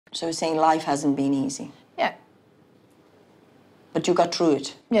So you're saying life hasn't been easy? Yeah. But you got through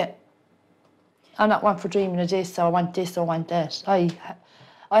it? Yeah. I'm not one for dreaming of this, or I want this, or I want that.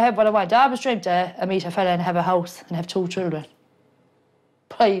 I have what I want. I always dreamed to meet a fella and have a house and have 2 children.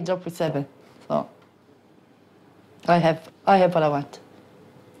 But I ended up with 7, so I have what I want.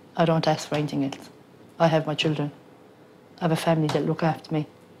 I don't ask for anything else. I have my children. I have a family that look after me.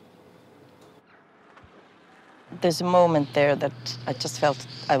 There's a moment there that I just felt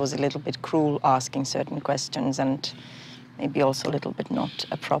I was a little bit cruel asking certain questions, and maybe also a little bit not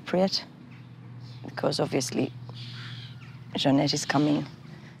appropriate, because obviously Jeanette is coming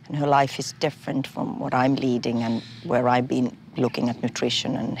and her life is different from what I'm leading and where I've been looking at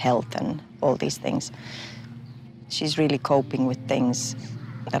nutrition and health and all these things. She's really coping with things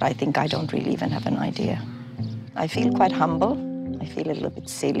that I think I don't really even have an idea. I feel quite humble. I feel a little bit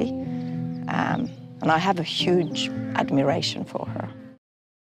silly. And I have a huge admiration for her.